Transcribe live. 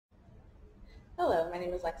Hello, my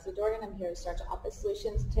name is Lexi Dorgan. I'm here with Starch Office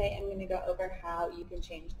Solutions. Today I'm going to go over how you can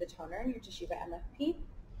change the toner in your Toshiba MFP.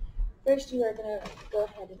 First, you are going to go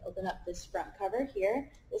ahead and open up this front cover here.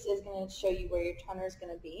 This is going to show you where your toner is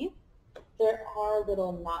going to be. There are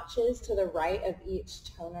little notches to the right of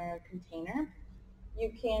each toner container.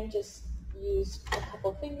 You can just use a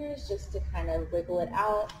couple fingers just to kind of wiggle it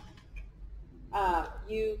out.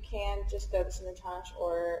 You can just throw this in the trash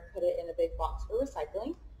or put it in a big box for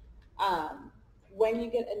recycling. When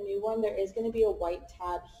you get a new one, there is going to be a white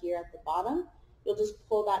tab here at the bottom. You'll just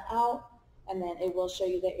pull that out, and then it will show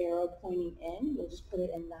you the arrow pointing in. You'll just put it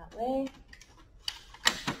in that way.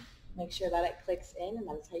 Make sure that it clicks in, and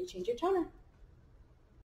that is how you change your toner.